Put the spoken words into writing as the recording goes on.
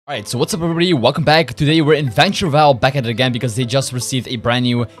Alright, so what's up everybody, welcome back. Today we're in Venture Val back at it again because they just received a brand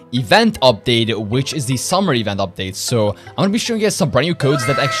new event update, which is the summer event update. So I'm gonna be showing you guys some brand new codes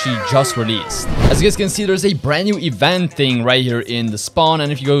that actually just released. As you guys can see, there's a brand new event thing right here in the spawn, and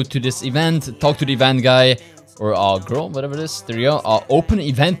if you go to this event, talk to the event guy or girl, whatever it is, there you go, open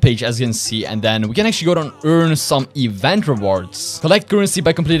event page as you can see, and then we can actually go and earn some event rewards. Collect currency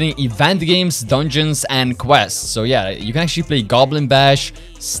by completing event games, dungeons, and quests. So yeah, you can actually play Goblin Bash,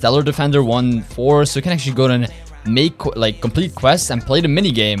 Stellar Defender 1-4, so you can actually go and make complete quests and play the mini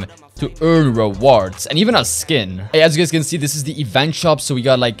game to earn rewards and even a skin. Hey, as you guys can see, this is the event shop, so we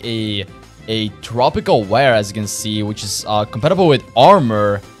got like a tropical wear as you can see, which is compatible with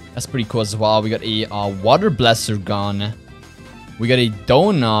armor. That's pretty cool as well. We got a water blaster gun. We got a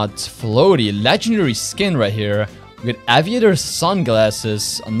donut floaty legendary skin right here. We got aviator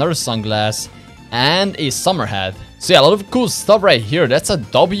sunglasses, another sunglass, and a summer hat. So yeah, a lot of cool stuff right here. That's a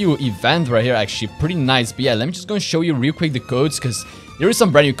W event right here, actually pretty nice. But yeah, let me just go and show you real quick the codes, because there is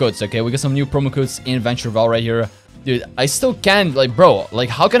some brand new codes. Okay, we got some new promo codes in Venture Val right here. Dude, I still can't, like, bro, like,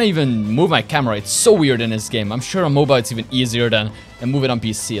 how can I even move my camera? It's so weird in this game. I'm sure on mobile it's even easier than move it on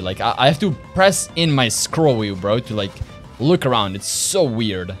PC. Like, I have to press in my scroll wheel, bro, to, like, look around. It's so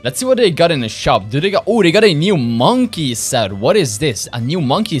weird. Let's see what they got in the shop. Do they got, oh, they got a new monkey set. What is this? A new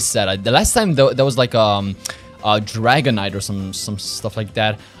monkey set. The last time, that was, like, Dragonite or some stuff like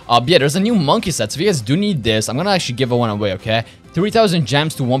that. But yeah, there's a new monkey set. So if you guys do need this, I'm gonna actually give one away, okay? 3,000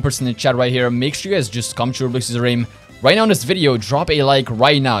 gems to 1% in the chat right here. Make sure you guys just come to Roblox username right now in this video. Drop a like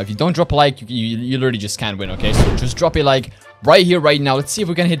right now. If you don't drop a like, you literally just can't win, okay? So just drop a like right here, right now. Let's see if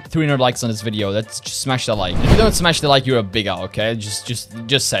we can hit 300 likes on this video. Let's just smash that like. If you don't smash the like, you're a big out, okay?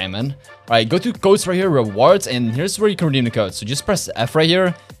 Just say, man. Alright, go to codes right here, rewards, and here's where you can redeem the code. So just press F right here,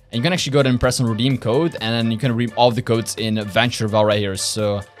 and you can actually go ahead and press on redeem code, and then you can redeem all of the codes in Venture Val right here.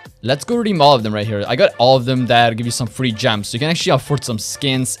 So let's go redeem all of them right here. I got all of them that give you some free gems, so you can actually afford some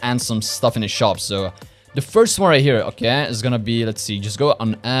skins and some stuff in the shop. So the first one right here, okay, is gonna be, let's see, just go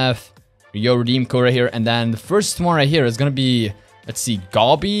on F, your redeem code right here, and then the first one right here is gonna be, let's see,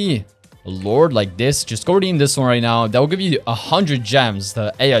 Gobby Lord, like this. Just go redeem this one right now. That will give you 100 gems,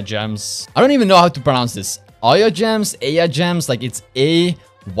 the Aya gems. I don't even know how to pronounce this. Aya gems, like it's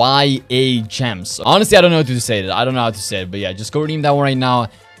AYA gems. Honestly, I don't know how to say it. I don't know how to say it, but yeah, just go redeem that one right now.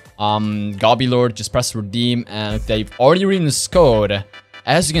 Gobby Lord, just press redeem, and they've already redeemed this code.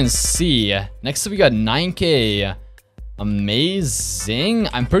 As you can see, next up we got 9k. Amazing.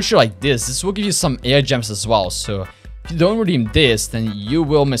 I'm pretty sure like this will give you some air gems as well. So if you don't redeem this, then you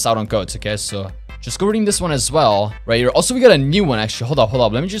will miss out on codes, okay? So just go redeem this one as well right here. Also, we got a new one actually. Hold up,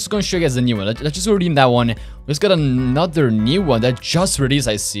 let me just go and show you guys the new one. Let's just go redeem that one. We just got another new one that just released,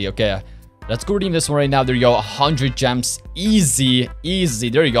 I see. Okay, let's go redeem this one right now. There you go, 100 gems. Easy.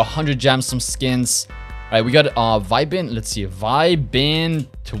 There you go, 100 gems, some skins. All right, we got Vibin. Let's see, Vibin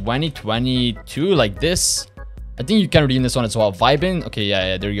 2022, like this. I think you can redeem this one as well. Vibin. Okay,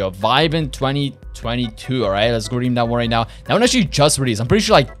 yeah, there you go. Vibin 2022. All right, let's go redeem that one right now. That one actually just released. I'm pretty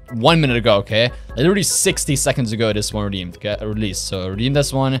sure like 1 minute ago, okay? Like, literally 60 seconds ago, this one redeemed, okay? Released. So redeem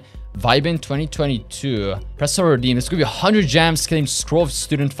this one. Vibin 2022. Press on redeem. It's gonna be 100 gems, claim scroll of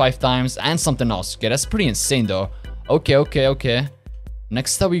student 5 times, and something else. Okay, that's pretty insane though. Okay.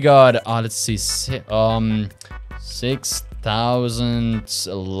 Next up we got let's see, 6,000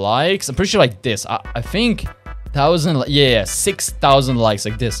 likes. I'm pretty sure like this. I think 1,000, yeah, 6,000 likes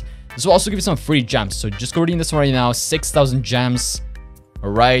like this. This will also give you some free gems. So just go redeem this one right now. 6,000 gems.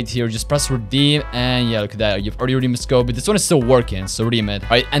 Right here, just press redeem, and yeah, look at that. You've already redeemed this code, but this one is still working, so redeem it. All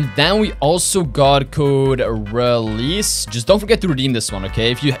right, and then we also got code release. Just don't forget to redeem this one, okay?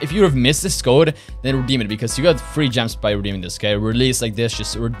 If you have missed this code, then redeem it, because you got free gems by redeeming this, okay? Release like this,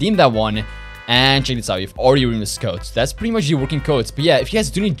 just redeem that one. And check this out, you've already redeemed this code. So that's pretty much your working codes. But yeah, if you guys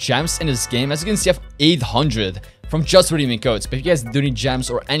do need gems in this game, as you can see, I have 800 from just redeeming codes. But if you guys do need gems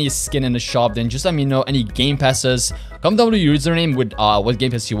or any skin in the shop, then just let me know. Any game passes, comment down with your username with what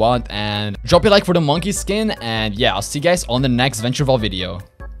game pass you want, and drop a like for the monkey skin. And yeah, I'll see you guys on the next Venture Val video.